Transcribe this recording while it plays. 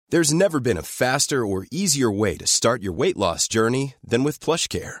There's never been a faster or easier way to start your weight loss journey than with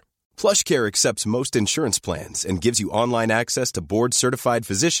PlushCare. PlushCare accepts most insurance plans and gives you online access to board-certified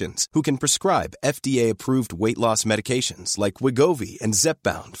physicians who can prescribe FDA-approved weight loss medications like Wegovy and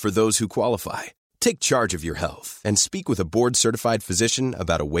Zepbound for those who qualify. Take charge of your health and speak with a board-certified physician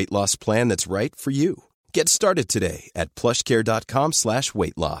about a weight loss plan that's right for you. Get started today at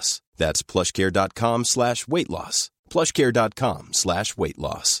plushcare.com/weight loss. That's plushcare.com/weight loss. plushcare.com/weight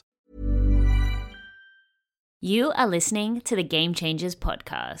loss. You are listening to the Game Changers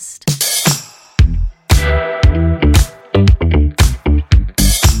podcast.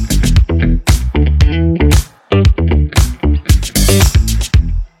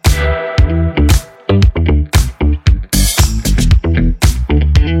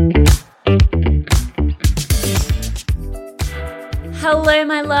 Hello,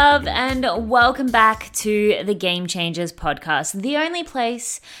 my love, and welcome back to the Game Changers podcast, the only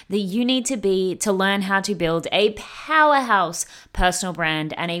place that you need to be to learn how to build a powerhouse personal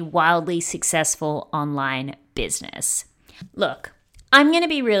brand and a wildly successful online business. Look, I'm going to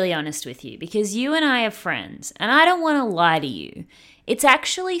be really honest with you because you and I are friends, and I don't want to lie to you. It's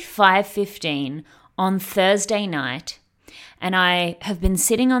actually 5:15 on Thursday night, and I have been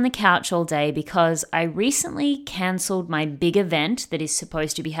sitting on the couch all day because I recently cancelled my big event that is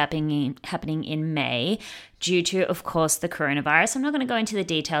supposed to be happening in May due to, of course, the coronavirus. I'm not going to go into the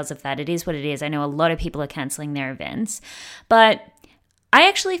details of that. It is what it is. I know a lot of people are cancelling their events, but I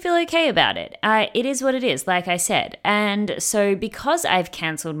actually feel okay about it. It is what it is, like I said. And so because I've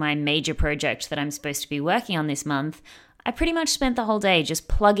cancelled my major project that I'm supposed to be working on this month, I pretty much spent the whole day just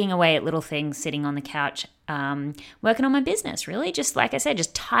plugging away at little things, sitting on the couch, working on my business, really. Just like I said,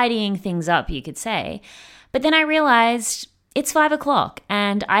 just tidying things up, you could say. But then I realized it's 5 o'clock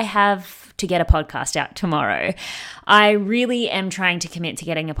and I have to get a podcast out tomorrow. I really am trying to commit to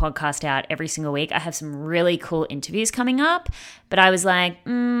getting a podcast out every single week. I have some really cool interviews coming up, but I was like,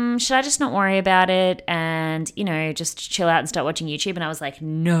 should I just not worry about it and, just chill out and start watching YouTube? And I was like,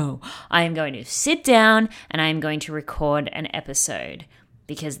 no, I am going to sit down and I am going to record an episode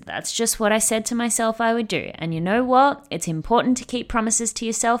because that's just what I said to myself I would do. And you know what? It's important to keep promises to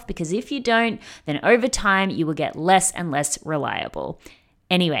yourself because if you don't, then over time you will get less and less reliable.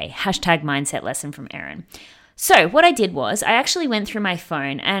 Anyway, hashtag mindset lesson from Erin. So what I did was I actually went through my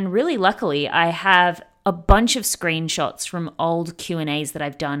phone and really luckily I have a bunch of screenshots from old Q&As that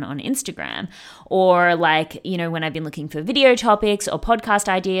I've done on Instagram or when I've been looking for video topics or podcast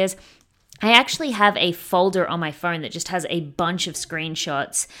ideas. I actually have a folder on my phone that just has a bunch of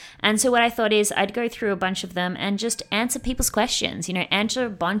screenshots. And so what I thought is I'd go through a bunch of them and just answer people's questions, answer a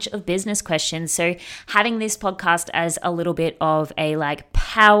bunch of business questions. So having this podcast as a little bit of a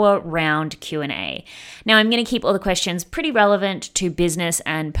power round Q&A. Now I'm going to keep all the questions pretty relevant to business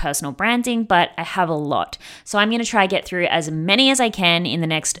and personal branding, but I have a lot. So I'm going to try get through as many as I can in the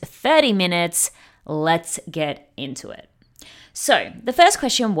next 30 minutes. Let's get into it. So the first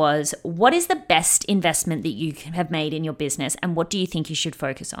question was, what is the best investment that you have made in your business and what do you think you should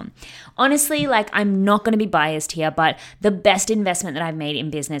focus on? Honestly, I'm not going to be biased here, but the best investment that I've made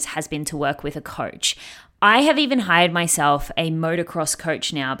in business has been to work with a coach. I have even hired myself a motocross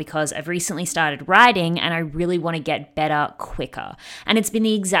coach now because I've recently started riding and I really want to get better quicker. And it's been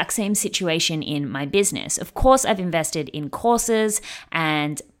the exact same situation in my business. Of course, I've invested in courses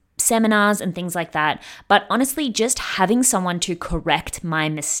and seminars and things like that. But honestly, just having someone to correct my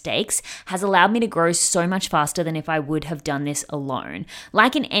mistakes has allowed me to grow so much faster than if I would have done this alone.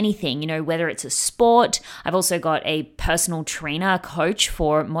 Like in anything, whether it's a sport, I've also got a personal trainer coach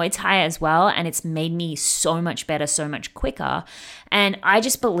for Muay Thai as well. And it's made me so much better, so much quicker. And I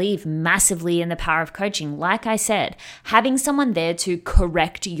just believe massively in the power of coaching. Like I said, having someone there to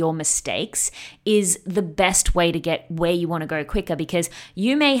correct your mistakes is the best way to get where you want to go quicker because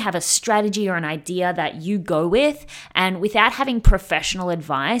you may have a strategy or an idea that you go with, and without having professional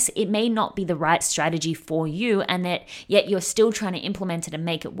advice, it may not be the right strategy for you, and that yet you're still trying to implement it and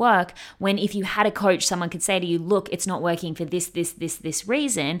make it work. When if you had a coach, someone could say to you, look, it's not working for this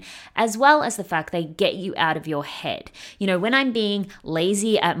reason, as well as the fact they get you out of your head. When I'm being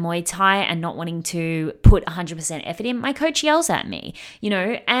lazy at Muay Thai and not wanting to put 100% effort in, my coach yells at me,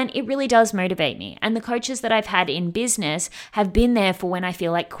 and it really does motivate me. And the coaches that I've had in business have been there for when I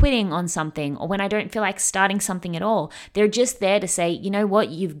feel like quitting on something or when I don't feel like starting something at all. They're just there to say, you know what,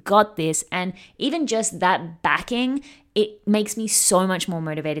 you've got this. And even just that backing, it makes me so much more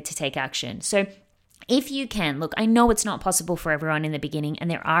motivated to take action. So If you can, look, I know it's not possible for everyone in the beginning and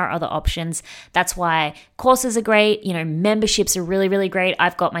there are other options. That's why courses are great. Memberships are really, really great.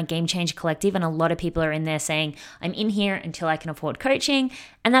 I've got my Game Changer Collective and a lot of people are in there saying, I'm in here until I can afford coaching,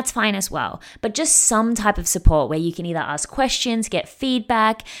 and that's fine as well. But just some type of support where you can either ask questions, get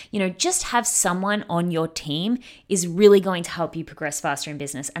feedback, just have someone on your team is really going to help you progress faster in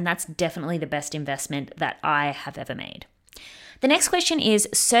business. And that's definitely the best investment that I have ever made. The next question is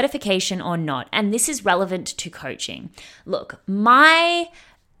certification or not, and this is relevant to coaching. Look, my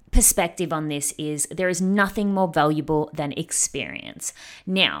perspective on this is there is nothing more valuable than experience.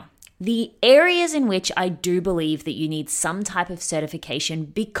 Now, the areas in which I do believe that you need some type of certification,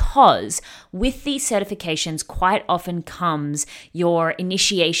 because with these certifications quite often comes your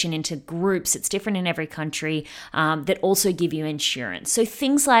initiation into groups, it's different in every country, that also give you insurance. So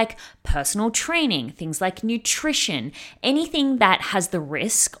things like personal training, things like nutrition, anything that has the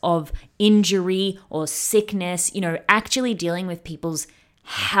risk of injury or sickness, actually dealing with people's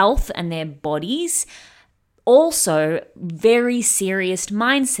health and their bodies. Also, very serious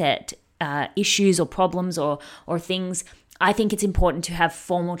mindset issues or problems or things. I think it's important to have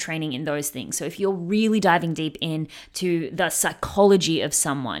formal training in those things. So if you're really diving deep into the psychology of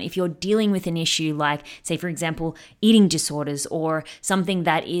someone, if you're dealing with an issue like, say, for example, eating disorders or something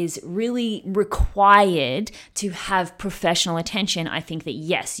that is really required to have professional attention, I think that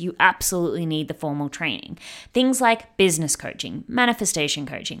yes, you absolutely need the formal training. Things like business coaching, manifestation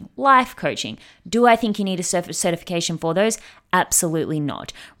coaching, life coaching. Do I think you need a certification for those? Absolutely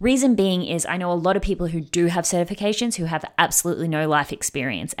not. Reason being is I know a lot of people who do have certifications who have absolutely no life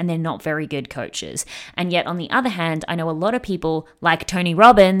experience and they're not very good coaches. And yet on the other hand, I know a lot of people like Tony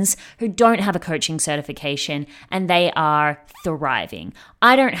Robbins who don't have a coaching certification and they are thriving.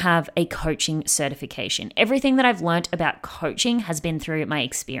 I don't have a coaching certification. Everything that I've learned about coaching has been through my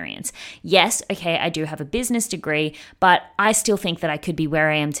experience. Yes, okay, I do have a business degree, but I still think that I could be where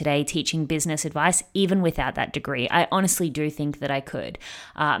I am today teaching business advice even without that degree. I honestly do think that I could.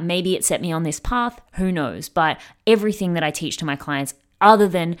 Maybe it set me on this path, who knows? But everything that I teach to my clients, other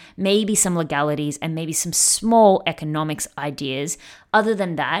than maybe some legalities and maybe some small economics ideas, other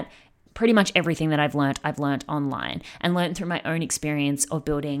than that, pretty much everything that I've learned online and learned through my own experience of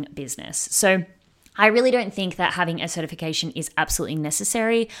building business. So I really don't think that having a certification is absolutely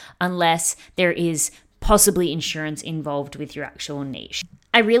necessary unless there is possibly insurance involved with your actual niche.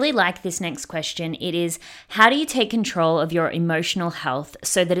 I really like this next question. It is, how do you take control of your emotional health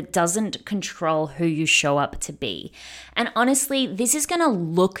so that it doesn't control who you show up to be? And honestly, this is going to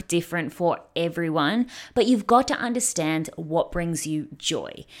look different for everyone, but you've got to understand what brings you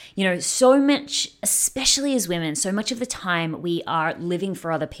joy. So much, especially as women, so much of the time we are living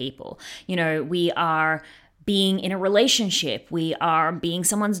for other people. We are being in a relationship, we are being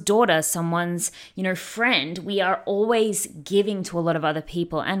someone's daughter, someone's, friend. We are always giving to a lot of other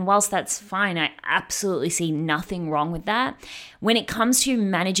people. And whilst that's fine, I absolutely see nothing wrong with that. When it comes to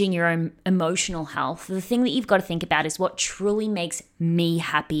managing your own emotional health, the thing that you've got to think about is what truly makes me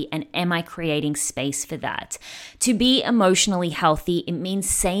happy, and am I creating space for that? To be emotionally healthy, it means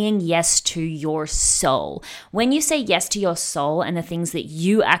saying yes to your soul. When you say yes to your soul and the things that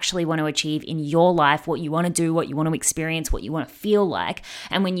you actually want to achieve in your life, what you want to do, what you want to experience, what you want to feel like,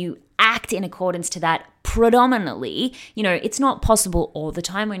 and when you act in accordance to that predominantly, it's not possible all the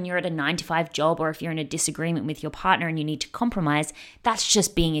time when you're at a 9-to-5 job, or if you're in a disagreement with your partner and you need to compromise, that's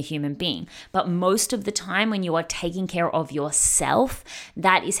just being a human being. But most of the time when you are taking care of yourself,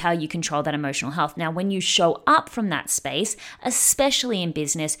 that is how you control that emotional health. Now, when you show up from that space, especially in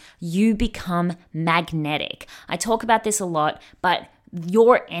business, you become magnetic. I talk about this a lot, but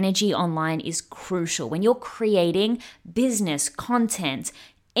your energy online is crucial. When you're creating business, content,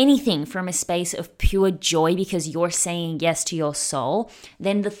 anything from a space of pure joy because you're saying yes to your soul,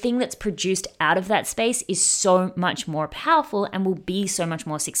 then the thing that's produced out of that space is so much more powerful and will be so much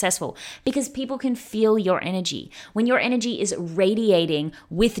more successful because people can feel your energy. When your energy is radiating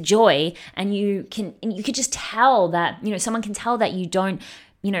with joy and you could just tell that, someone can tell that you don't,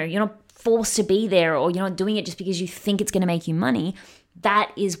 you're not forced to be there, or you're not doing it just because you think it's going to make you money.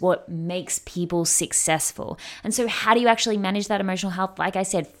 That is what makes people successful. And so how do you actually manage that emotional health? Like I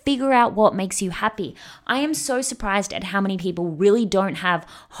said, figure out what makes you happy. I am so surprised at how many people really don't have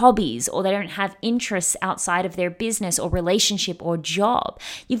hobbies, or they don't have interests outside of their business or relationship or job.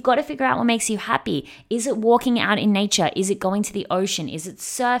 You've got to figure out what makes you happy. Is it walking out in nature? Is it going to the ocean? Is it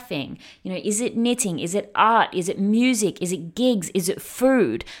surfing? Is it knitting? Is it art? Is it music? Is it gigs? Is it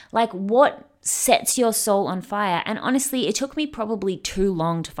food? Like, what sets your soul on fire? And honestly, it took me probably too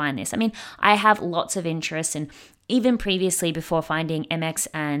long to find this. I mean, I have lots of interests, and Even previously, before finding MX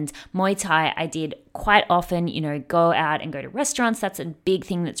and Muay Thai, I did quite often, go out and go to restaurants. That's a big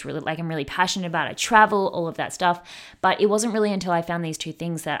thing that's really I'm really passionate about. I travel, all of that stuff. But it wasn't really until I found these two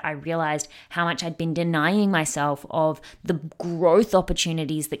things that I realized how much I'd been denying myself of the growth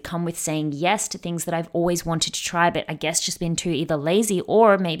opportunities that come with saying yes to things that I've always wanted to try, but I guess just been too either lazy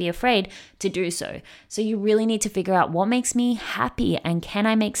or maybe afraid to do so. So you really need to figure out what makes me happy and can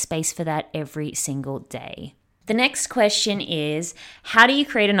I make space for that every single day? The next question is, how do you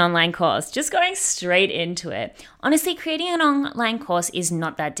create an online course? Just going straight into it. Honestly, creating an online course is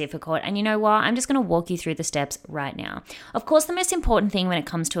not that difficult. And you know what? I'm just going to walk you through the steps right now. Of course, the most important thing when it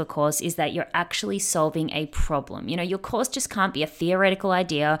comes to a course is that you're actually solving a problem. Your course just can't be a theoretical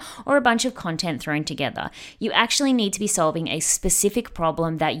idea or a bunch of content thrown together. You actually need to be solving a specific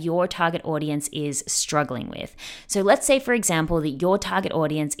problem that your target audience is struggling with. So let's say, for example, that your target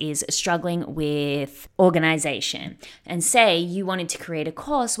audience is struggling with organization. And say you wanted to create a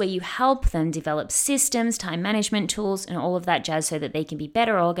course where you help them develop systems, time management tools, and all of that jazz so that they can be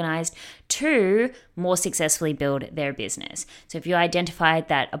better organized to more successfully build their business. So if you identified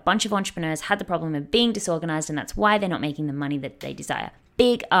that a bunch of entrepreneurs had the problem of being disorganized and that's why they're not making the money that they desire,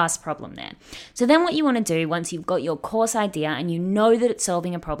 big ass problem there. So then what you want to do once you've got your course idea and you know that it's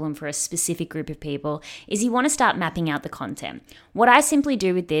solving a problem for a specific group of people is you want to start mapping out the content. What I simply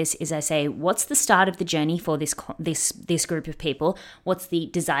do with this is I say, what's the start of the journey for this group of people? What's the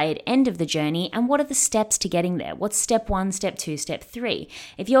desired end of the journey? And what are the steps to getting there? What's step 1, step 2, step 3?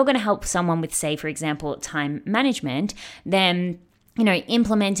 If you're going to help someone with, say, for example, time management, then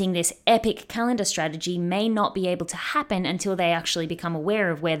implementing this epic calendar strategy may not be able to happen until they actually become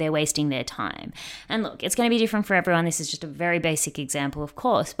aware of where they're wasting their time. And look, it's going to be different for everyone. This is just a very basic example, of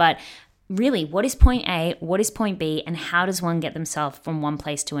course, but really, what is point A, what is point B, and how does one get themselves from one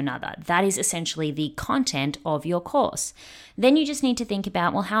place to another? That is essentially the content of your course. Then you just need to think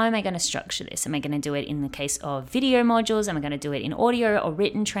about, well, how am I going to structure this? Am I going to do it in the case of video modules? Am I going to do it in audio or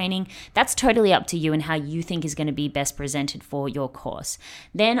written training? That's totally up to you and how you think is going to be best presented for your course.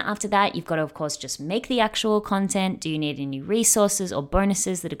 Then after that, you've got to, of course, just make the actual content. Do you need any resources or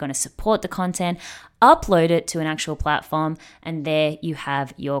bonuses that are going to support the content? Upload it to an actual platform, and there you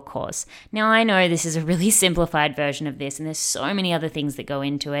have your course. Now, I know this is a really simplified version of this, and there's so many other things that go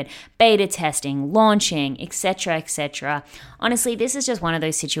into it, beta testing, launching, etc., etc. Honestly, this is just one of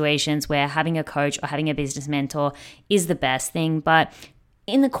those situations where having a coach or having a business mentor is the best thing, but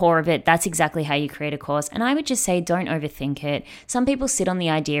in the core of it, that's exactly how you create a course. And I would just say, don't overthink it. Some people sit on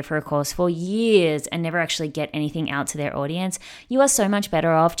the idea for a course for years and never actually get anything out to their audience. You are so much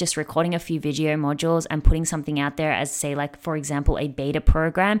better off just recording a few video modules and putting something out there as, say, like, for example, a beta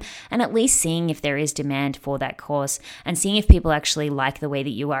program, and at least seeing if there is demand for that course and seeing if people actually like the way that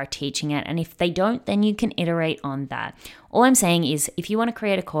you are teaching it. And if they don't, then you can iterate on that. All I'm saying is, if you want to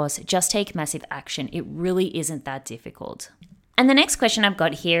create a course, just take massive action. It really isn't that difficult. And the next question I've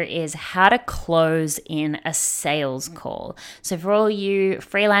got here is how to close in a sales call. So for all you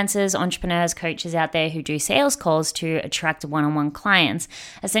freelancers, entrepreneurs, coaches out there who do sales calls to attract one-on-one clients,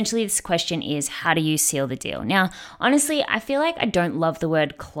 essentially this question is, how do you seal the deal? Now, honestly, I feel like I don't love the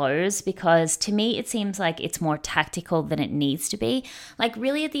word close because to me, it seems like it's more tactical than it needs to be. Like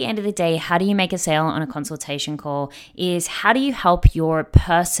really at the end of the day, how do you make a sale on a consultation call is how do you help your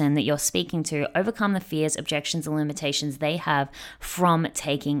person that you're speaking to overcome the fears, objections, and limitations they have from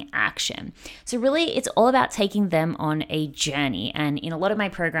taking action. So really, it's all about taking them on a journey. And in a lot of my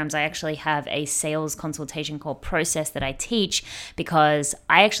programs, I actually have a sales consultation call process that I teach because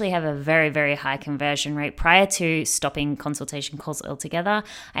I actually have a very, very high conversion rate. Prior to stopping consultation calls altogether,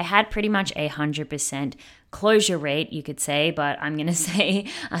 I had pretty much 100% closure rate, you could say, but I'm going to say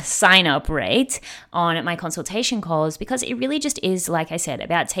a sign-up rate on my consultation calls because it really just is, like I said,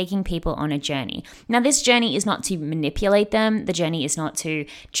 about taking people on a journey. Now, this journey is not to manipulate them. The journey is not to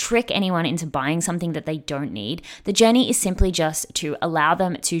trick anyone into buying something that they don't need. The journey is simply just to allow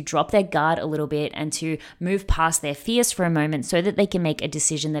them to drop their guard a little bit and to move past their fears for a moment so that they can make a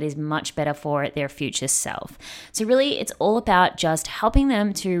decision that is much better for their future self. So really, it's all about just helping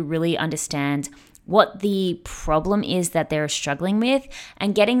them to really understand what the problem is that they're struggling with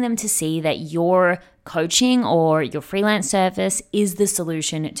and getting them to see that your coaching or your freelance service is the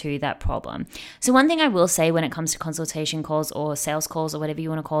solution to that problem. So one thing I will say when it comes to consultation calls or sales calls or whatever you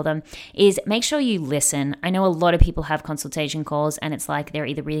want to call them is make sure you listen. I know a lot of people have consultation calls and it's like they're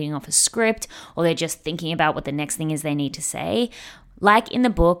either reading off a script or they're just thinking about what the next thing is they need to say. Like in the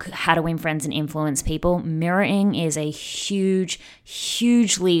book, How to Win Friends and Influence People, mirroring is a hugely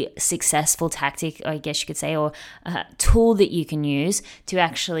successful tactic, I guess you could say, or a tool that you can use to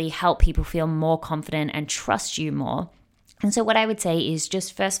actually help people feel more confident and trust you more. And so what I would say is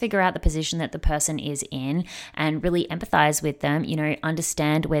just first figure out the position that the person is in and really empathize with them,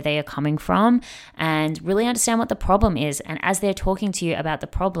 understand where they are coming from and really understand what the problem is. And as they're talking to you about the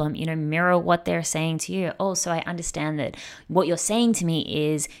problem, mirror what they're saying to you. Oh, so I understand that what you're saying to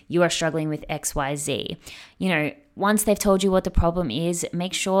me is you are struggling with X, Y, Z. Once they've told you what the problem is,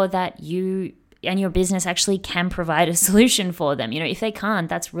 make sure that you and your business actually can provide a solution for them. If they can't,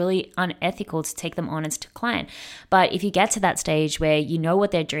 that's really unethical to take them on as a client. But if you get to that stage where you know what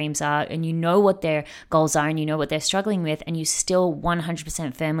their dreams are and you know what their goals are and you know what they're struggling with, and you still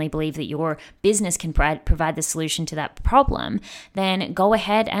 100% firmly believe that your business can provide the solution to that problem, then go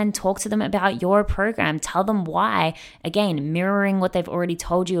ahead and talk to them about your program. Tell them why. Again, mirroring what they've already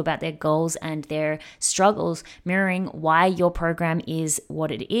told you about their goals and their struggles, mirroring why your program is what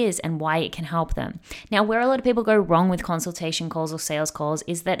it is and why it can help them. Now, where a lot of people go wrong with consultation calls or sales calls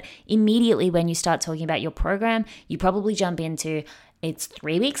is that immediately when you start talking about your program, you probably jump into it's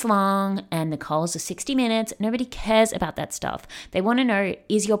 3 weeks long and the calls are 60 minutes. Nobody cares about that stuff. They want to know,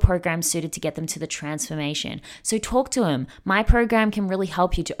 is your program suited to get them to the transformation? So talk to them. My program can really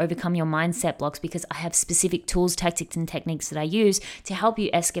help you to overcome your mindset blocks because I have specific tools, tactics, and techniques that I use to help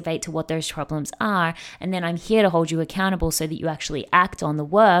you excavate to what those problems are. And then I'm here to hold you accountable so that you actually act on the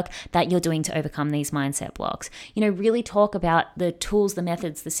work that you're doing to overcome these mindset blocks. Really talk about the tools, the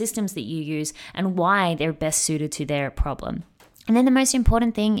methods, the systems that you use and why they're best suited to their problem. And then the most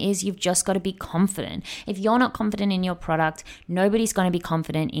important thing is you've just got to be confident. If you're not confident in your product, nobody's going to be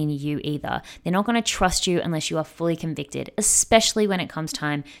confident in you either. They're not going to trust you unless you are fully convicted, especially when it comes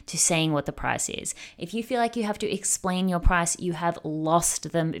time to saying what the price is. If you feel like you have to explain your price, you have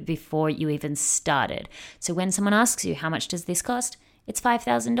lost them before you even started. So when someone asks you, how much does this cost? It's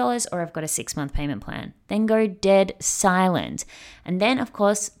 $5,000 or I've got a 6-month payment plan. Then go dead silent. And then, of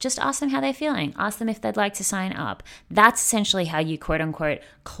course, just ask them how they're feeling. Ask them if they'd like to sign up. That's essentially how you quote unquote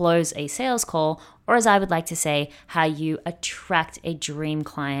close a sales call, or as I would like to say, how you attract a dream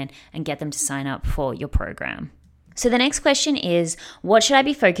client and get them to sign up for your program. So the next question is, what should I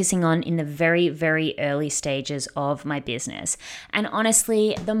be focusing on in the very, very early stages of my business? And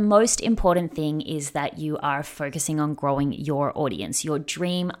honestly, the most important thing is that you are focusing on growing your audience, your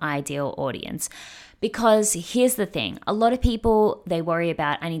dream ideal audience. Because here's the thing, a lot of people, they worry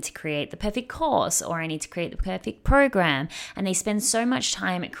about, I need to create the perfect course or I need to create the perfect program. And they spend so much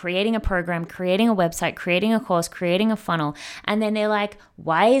time creating a program, creating a website, creating a course, creating a funnel. And then they're like,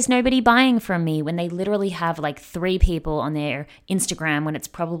 why is nobody buying from me? When they literally have like 3 people on their Instagram when it's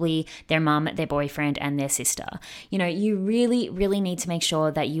probably their mom, their boyfriend, and their sister. You really, really need to make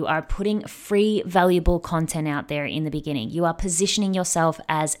sure that you are putting free, valuable content out there in the beginning. You are positioning yourself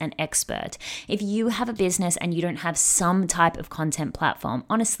as an expert. If you have a business and you don't have some type of content platform,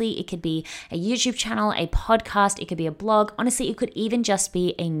 honestly, it could be a YouTube channel, a podcast, it could be a blog. Honestly, it could even just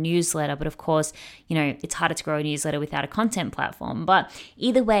be a newsletter. But of course, it's harder to grow a newsletter without a content platform. But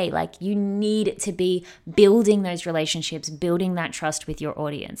either way, you need to be building those relationships, building that trust with your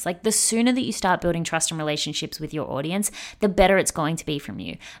audience. The sooner that you start building trust and relationships with your audience, the better it's going to be from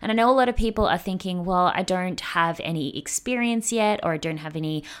you. And I know a lot of people are thinking, well, I don't have any experience yet, or I don't have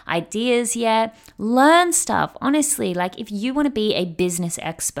any ideas yet. Learn stuff. Honestly, if you want to be a business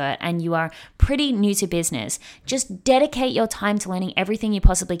expert and you are pretty new to business, just dedicate your time to learning everything you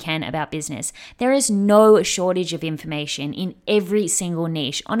possibly can about business. There is no shortage of information in every single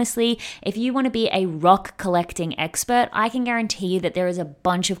niche. Honestly, if you want to be a rock collecting expert, I can guarantee you that there is a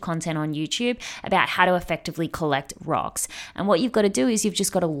bunch of content on YouTube about how to effectively collect rocks. And what you've got to do is you've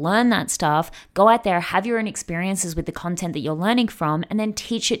just got to learn that stuff, go out there, have your own experiences with the content that you're learning from, and then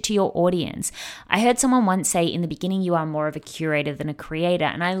teach it to your audience. I heard someone once say, in the beginning, you are more of a curator than a creator.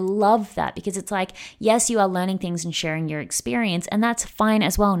 And I love that because it's yes, you are learning things and sharing your experience, and that's fine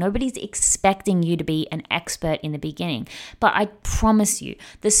as well. Nobody's expecting you to be an expert in the beginning. But I promise you,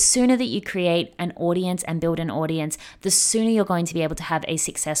 the sooner that you create an audience and build an audience, the sooner you're going to be able to have a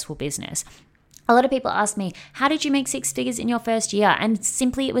successful business. A lot of people ask me, how did you make 6 figures in your first year? And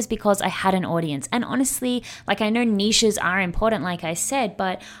simply it was because I had an audience. And honestly, I know niches are important, like I said,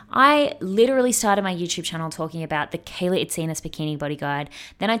 but I literally started my YouTube channel talking about the Kayla Itsinas Bikini Body Guide.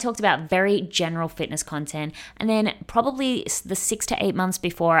 Then I talked about very general fitness content. And then probably the 6 to 8 months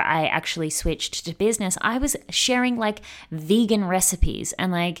before I actually switched to business, I was sharing vegan recipes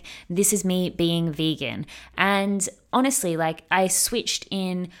and this is me being vegan. And honestly, I switched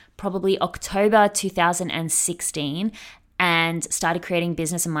in probably October 2016. and started creating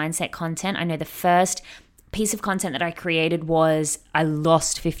business and mindset content. I know the first piece of content that I created was I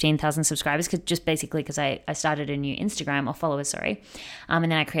lost 15,000 subscribers because I started a new Instagram, or followers, sorry. And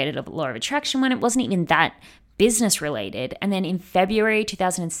then I created a law of attraction one. It wasn't even that business related. And then in February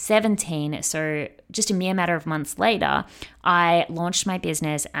 2017, so just a mere matter of months later, I launched my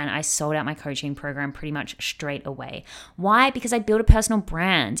business and I sold out my coaching program pretty much straight away. Why? Because I built a personal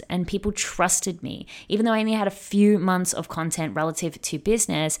brand and people trusted me. Even though I only had a few months of content relative to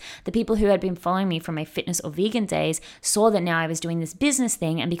business, the people who had been following me from my fitness or vegan days saw that now I was doing this business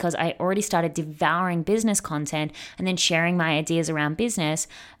thing. And because I already started devouring business content and then sharing my ideas around business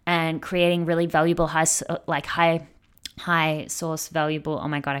and creating really valuable high source valuable, oh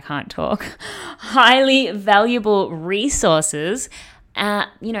my God, I can't talk, highly valuable resources, and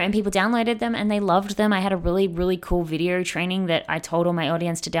people downloaded them and they loved them. I had a really, really cool video training that I told all my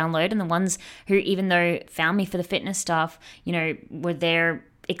audience to download. And the ones who, even though found me for the fitness stuff, were there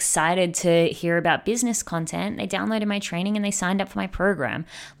excited to hear about business content, they downloaded my training and they signed up for my program.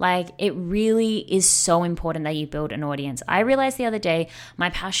 Like, it really is so important that you build an audience. I realized the other day, my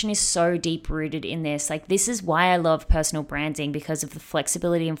passion is so deep rooted in this. Like, this is why I love personal branding, because of the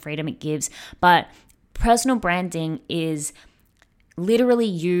flexibility and freedom it gives. But personal branding is literally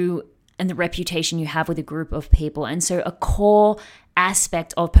you and the reputation you have with a group of people. And so a core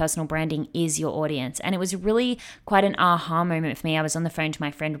aspect of personal branding is your audience. And it was really quite an aha moment for me. I was on the phone to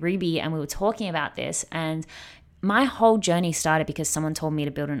my friend Ruby and we were talking about this, and my whole journey started because someone told me to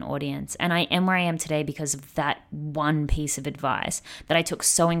build an audience. And I am where I am today because of that one piece of advice that I took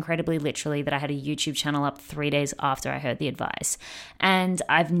so incredibly literally that I had a YouTube channel up 3 days after I heard the advice. And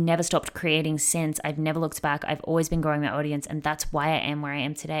I've never stopped creating since. I've never looked back. I've always been growing my audience, and that's why I am where I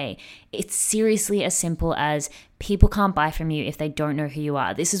am today. It's seriously as simple as people can't buy from you if they don't know who you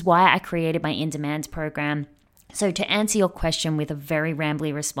are. This is why I created my in-demand program. So to answer your question with a very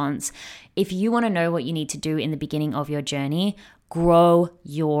rambly response, if you want to know what you need to do in the beginning of your journey, grow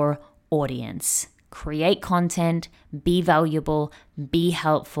your audience. Create content, be valuable, be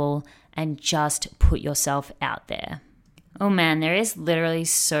helpful, and just put yourself out there. Oh man, there is literally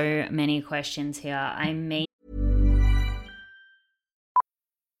so many questions here.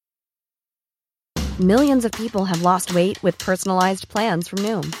 Millions of people have lost weight with personalized plans from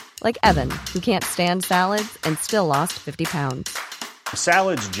Noom. Like Evan, who can't stand salads and still lost 50 pounds.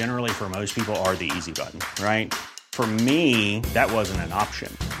 Salads generally for most people are the easy button, right? For me, that wasn't an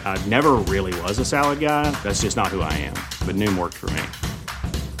option. I never really was a salad guy. That's just not who I am. But Noom worked for me.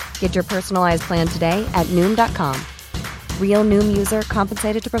 Get your personalized plan today at Noom.com. Real Noom user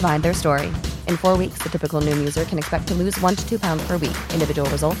compensated to provide their story. In 4 weeks, the typical Noom user can expect to lose 1 to 2 pounds per week. Individual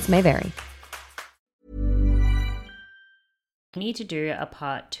results may vary. I need to do a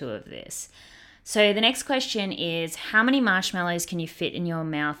part 2 of this. So the next question is, how many marshmallows can you fit in your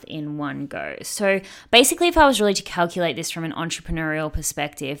mouth in one go? So basically, if I was really to calculate this from an entrepreneurial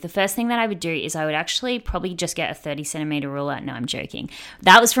perspective, the first thing that I would do is I would actually probably just get a 30 centimeter ruler. No, I'm joking.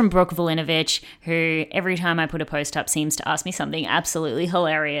 That was from Brooke Volinovich, who every time I put a post up seems to ask me something absolutely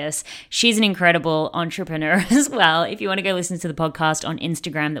hilarious. She's an incredible entrepreneur as well. If you want to go listen to the podcast on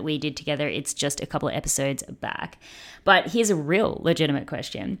Instagram that we did together, it's just a couple of episodes back. But here's a real legitimate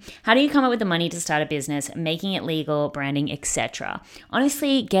question. How do you come up with the money to start a business, making it legal, branding, etc.?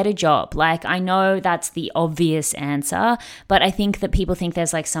 Honestly, get a job. Like, I know that's the obvious answer, but I think that people think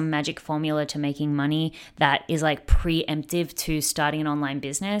there's like some magic formula to making money that is like preemptive to starting an online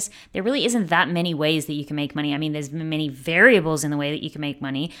business. There really isn't that many ways that you can make money. I mean, there's many variables in the way that you can make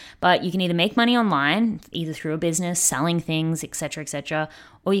money, but you can either make money online, either through a business, selling things, etc.,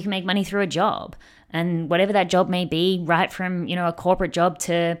 or you can make money through a job. And whatever that job may be, right from, a corporate job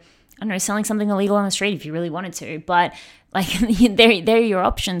to, I don't know, selling something illegal on the street if you really wanted to. But like, they're your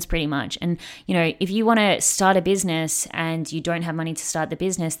options pretty much. And, if you want to start a business and you don't have money to start the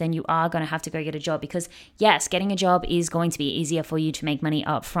business, then you are going to have to go get a job, because yes, getting a job is going to be easier for you to make money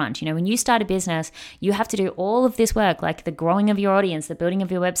up front. When you start a business, you have to do all of this work, like the growing of your audience, the building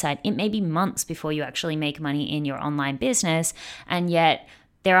of your website. It may be months before you actually make money in your online business. And yet,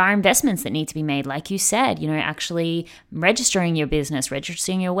 there are investments that need to be made, like you said, actually registering your business,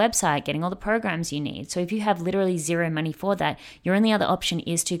 registering your website, getting all the programs you need. So if you have literally zero money for that, your only other option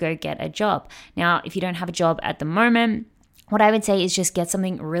is to go get a job. Now, if you don't have a job at the moment, what I would say is just get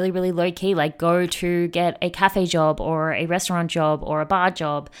something really, really low key, like go to get a cafe job or a restaurant job or a bar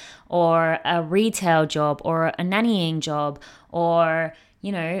job or a retail job or a nannying job or,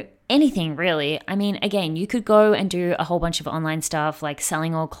 anything really. I mean, again, you could go and do a whole bunch of online stuff like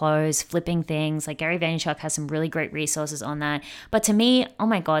selling all clothes, flipping things. Like Gary Vaynerchuk has some really great resources on that. But to me, oh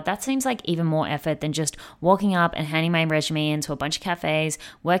my God, that seems like even more effort than just walking up and handing my resume into a bunch of cafes,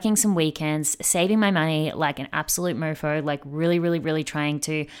 working some weekends, saving my money like an absolute mofo, like really, really, really trying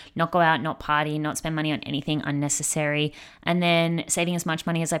to not go out, not party, not spend money on anything unnecessary, and then saving as much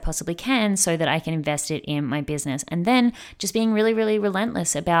money as I possibly can so that I can invest it in my business. And then just being really, really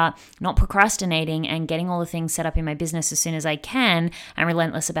relentless about not procrastinating and getting all the things set up in my business as soon as I can, and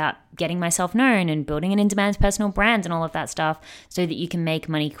relentless about getting myself known and building an in-demand personal brand and all of that stuff so that you can make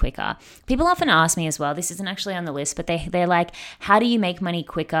money quicker. People often ask me as well, this isn't actually on the list, but they're like, how do you make money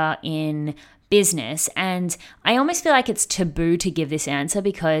quicker in business? And I almost feel like it's taboo to give this answer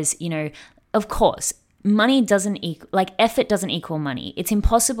because, of course, money doesn't effort doesn't equal money. It's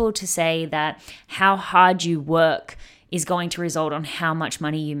impossible to say that how hard you work is going to result on how much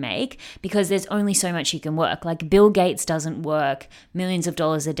money you make because there's only so much you can work. Like Bill Gates doesn't work millions of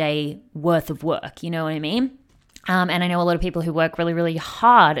dollars a day worth of work. You know what I mean? And I know a lot of people who work really, really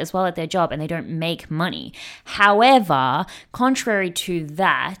hard as well at their job and they don't make money. However, contrary to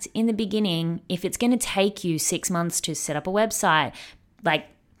that, in the beginning, if it's going to take you 6 months to set up a website, like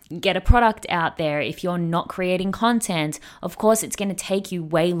get a product out there, if you're not creating content, of course, it's going to take you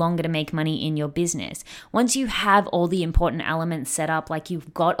way longer to make money in your business. Once you have all the important elements set up, like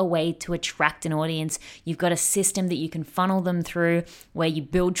you've got a way to attract an audience, you've got a system that you can funnel them through where you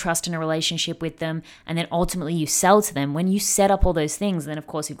build trust in a relationship with them, and then ultimately you sell to them. When you set up all those things, then of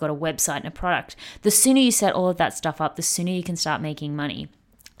course you've got a website and a product. The sooner you set all of that stuff up, the sooner you can start making money.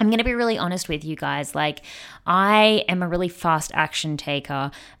 I'm going to be really honest with you guys. Like, I am a really fast action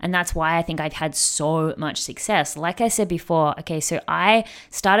taker, and that's why I think I've had so much success. Like I said before, okay, so I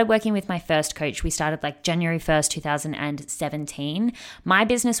started working with my first coach. We started like January 1st, 2017. My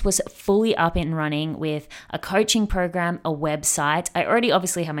business was fully up and running with a coaching program, a website. I already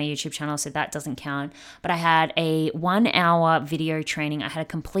obviously have my YouTube channel, so that doesn't count, but I had a 1-hour video training. I had a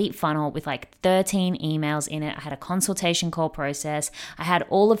complete funnel with like 13 emails in it. I had a consultation call process. I had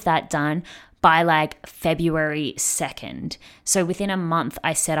all of that done by like February 2nd. So within a month,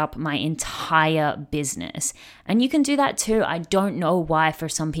 I set up my entire business. And you can do that too. I don't know why for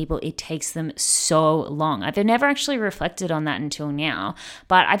some people it takes them so long. I've never actually reflected on that until now,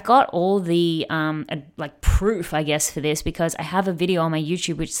 but I've got all the like proof, I guess, for this because I have a video on my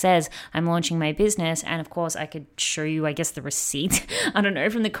YouTube which says I'm launching my business. And of course I could show you, I guess, the receipt, I don't know,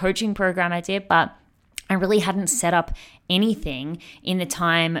 from the coaching program I did, but I really hadn't set up anything in the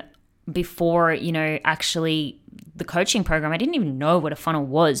time before, actually the coaching program. I didn't even know what a funnel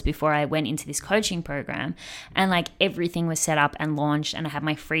was before I went into this coaching program. And like everything was set up and launched, and I had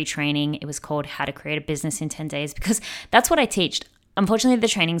my free training. It was called How to Create a Business in 10 Days because that's what I teach. Unfortunately, the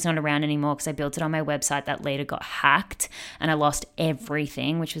training's not around anymore because I built it on my website that later got hacked and I lost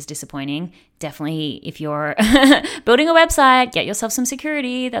everything, which was disappointing. Definitely, if you're building a website, get yourself some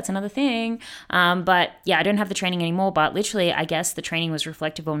security. That's another thing. But yeah, I don't have the training anymore. But literally, I guess the training was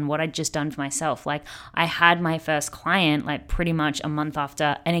reflective on what I'd just done for myself. Like I had my first client like pretty much a month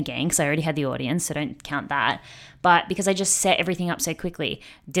after, and again, because I already had the audience, so don't count that. But because I just set everything up so quickly.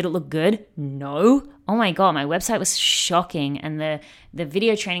 Did it look good? No. Oh my God, my website was shocking. And the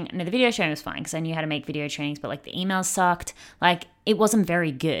video training was fine because I knew how to make video trainings, but like the emails sucked. Like it wasn't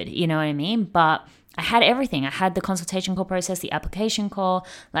very good, you know what I mean? But I had everything. I had the consultation call process, the application call,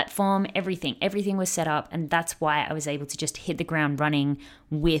 that form, everything. Everything was set up. And that's why I was able to just hit the ground running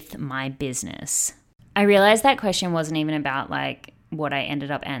with my business. I realized that question wasn't even about like what I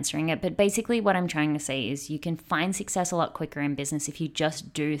ended up answering it. But basically what I'm trying to say is you can find success a lot quicker in business if you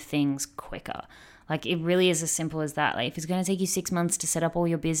just do things quicker. Like it really is as simple as that. Like if it's going to take you 6 months to set up all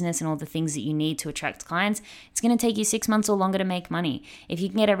your business and all the things that you need to attract clients, it's going to take you 6 months or longer to make money. If you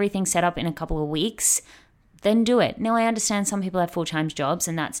can get everything set up in a couple of weeks, then do it. Now I understand some people have full-time jobs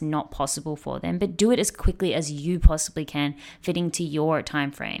and that's not possible for them, but do it as quickly as you possibly can, fitting to your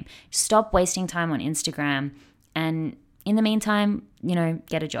time frame. Stop wasting time on Instagram, and in the meantime,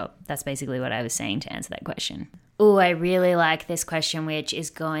 get a job. That's basically what I was saying to answer that question. Oh, I really like this question, which is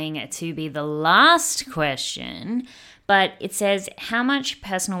going to be the last question. But it says, how much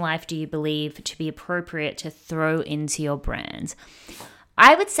personal life do you believe to be appropriate to throw into your brand?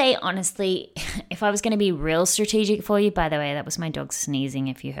 I would say, honestly, if I was going to be real strategic for you, by the way, that was my dog sneezing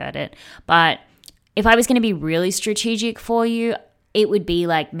if you heard it. But if I was going to be really strategic for you, it would be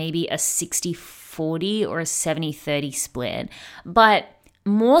like maybe a 60-40 or a 70-30 split. But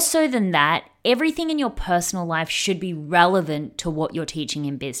more so than that, everything in your personal life should be relevant to what you're teaching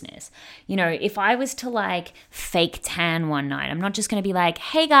in business. You know, if I was to like fake tan one night, I'm not just going to be like,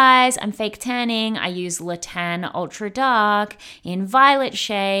 hey guys, I'm fake tanning. I use Le Tan Ultra Dark in violet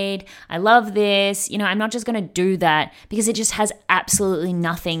shade. I love this. You know, I'm not just going to do that because it just has absolutely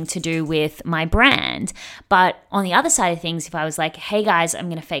nothing to do with my brand. But on the other side of things, if I was like, hey guys, I'm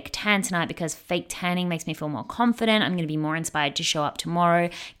going to fake tan tonight because fake tanning makes me feel more confident. I'm going to be more inspired to show up tomorrow,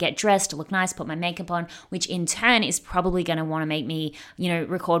 get dressed, look nice, put my makeup on, which in turn is probably going to want to make me, you know,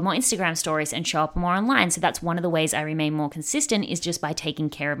 record more Instagram stories and show up more online. So that's one of the ways I remain more consistent, is just by taking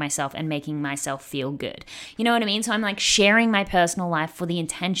care of myself and making myself feel good. You know what I mean? So I'm like sharing my personal life for the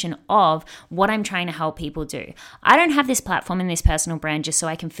intention of what I'm trying to help people do. I don't have this platform and this personal brand just so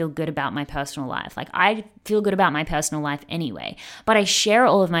I can feel good about my personal life. Like, I feel good about my personal life anyway, but I share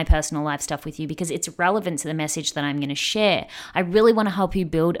all of my personal life stuff with you because it's relevant to the message that I'm going to share. I really want to help you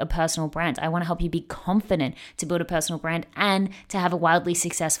build a personal brand. I want to help you be confident to build a personal brand and to have a wildly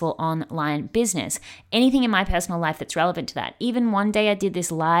successful online business. Anything in my personal life that's relevant to that. Even one day I did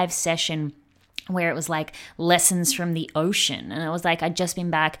this live session where it was like lessons from the ocean. And it was like, I'd just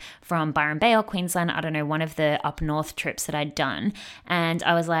been back from Byron Bay or Queensland, I don't know, one of the up north trips that I'd done. And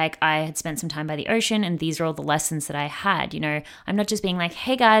I was like, I had spent some time by the ocean and these are all the lessons that I had. You know, I'm not just being like,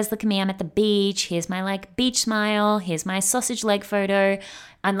 hey guys, look at me, I'm at the beach. Here's my like beach smile. Here's my sausage leg photo.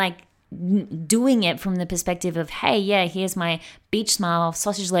 I'm like doing it from the perspective of, hey, yeah, here's my beach smile,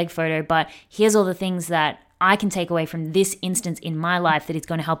 sausage leg photo, but here's all the things that I can take away from this instance in my life that is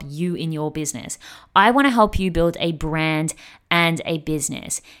going to help you in your business. I want to help you build a brand and a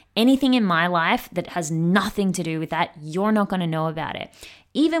business. Anything in my life that has nothing to do with that, you're not going to know about it.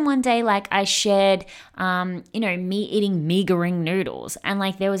 Even one day, like I shared, me eating meagering noodles. And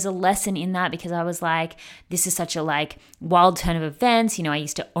like there was a lesson in that because I was like, this is such a like wild turn of events. You know, I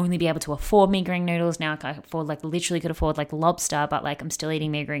used to only be able to afford meagering noodles. Now I can afford, like literally could afford like lobster, but like I'm still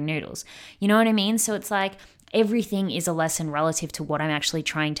eating meagering noodles. You know what I mean? So it's like, everything is a lesson relative to what I'm actually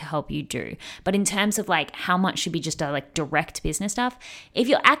trying to help you do. But in terms of like how much should be just a like direct business stuff, if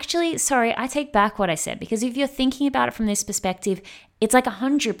you're actually, sorry, I take back what I said, because if you're thinking about it from this perspective, it's like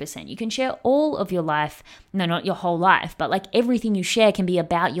 100%. You can share all of your life. No, not your whole life, but like everything you share can be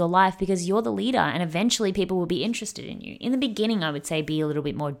about your life because you're the leader and eventually people will be interested in you. In the beginning, I would say be a little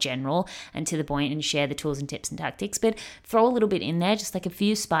bit more general and to the point and share the tools and tips and tactics, but throw a little bit in there, just like a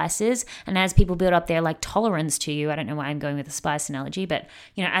few spices. And as people build up their like tolerance to you, I don't know why I'm going with a spice analogy, but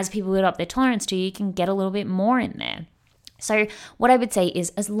you know, as people build up their tolerance to you, you can get a little bit more in there. So what I would say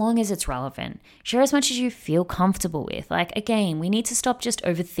is, as long as it's relevant, share as much as you feel comfortable with. Like, again, we need to stop just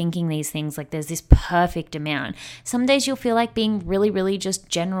overthinking these things. Like there's this perfect amount. Some days you'll feel like being really, really just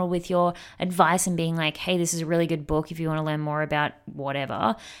general with your advice and being like, hey, this is a really good book if you want to learn more about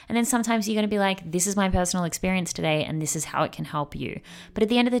whatever. And then sometimes you're going to be like, this is my personal experience today and this is how it can help you. But at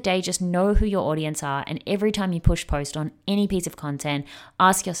the end of the day, just know who your audience are. And every time you push post on any piece of content,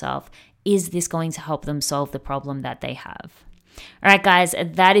 ask yourself, is this going to help them solve the problem that they have? All right, guys,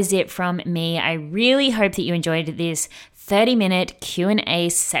 that is it from me. I really hope that you enjoyed this 30-minute Q&A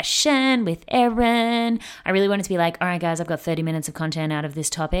session with Erin. I really wanted to be like, all right, guys, I've got 30 minutes of content out of this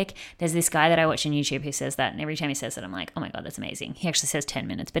topic. There's this guy that I watch on YouTube who says that, and every time he says that, I'm like, oh my God, that's amazing. He actually says 10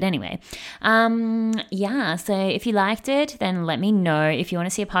 minutes. But anyway, so if you liked it, then let me know. If you want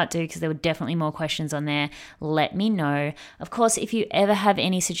to see a part 2, because there were definitely more questions on there, let me know. Of course, if you ever have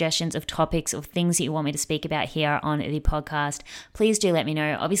any suggestions of topics or things that you want me to speak about here on the podcast, please do let me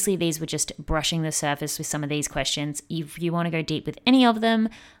know. Obviously, these were just brushing the surface with some of these questions. If you want to go deep with any of them,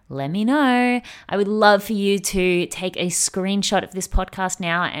 let me know. I would love for you to take a screenshot of this podcast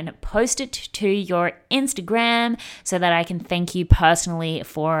now and post it to your Instagram so that I can thank you personally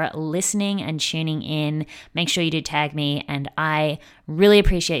for listening and tuning in. Make sure you do tag me, and I really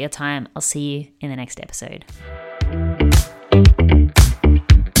appreciate your time. I'll see you in the next episode.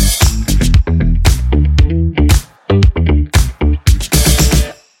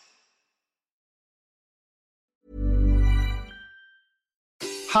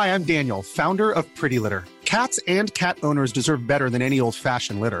 Hi, I'm Daniel, founder of Pretty Litter. Cats and cat owners deserve better than any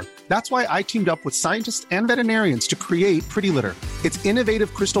old-fashioned litter. That's why I teamed up with scientists and veterinarians to create Pretty Litter. Its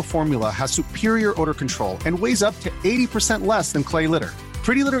innovative crystal formula has superior odor control and weighs up to 80% less than clay litter.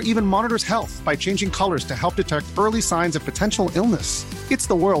 Pretty Litter even monitors health by changing colors to help detect early signs of potential illness. It's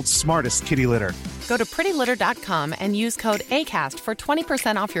the world's smartest kitty litter. Go to prettylitter.com and use code ACAST for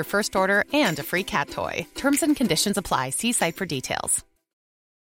 20% off your first order and a free cat toy. Terms and conditions apply. See site for details.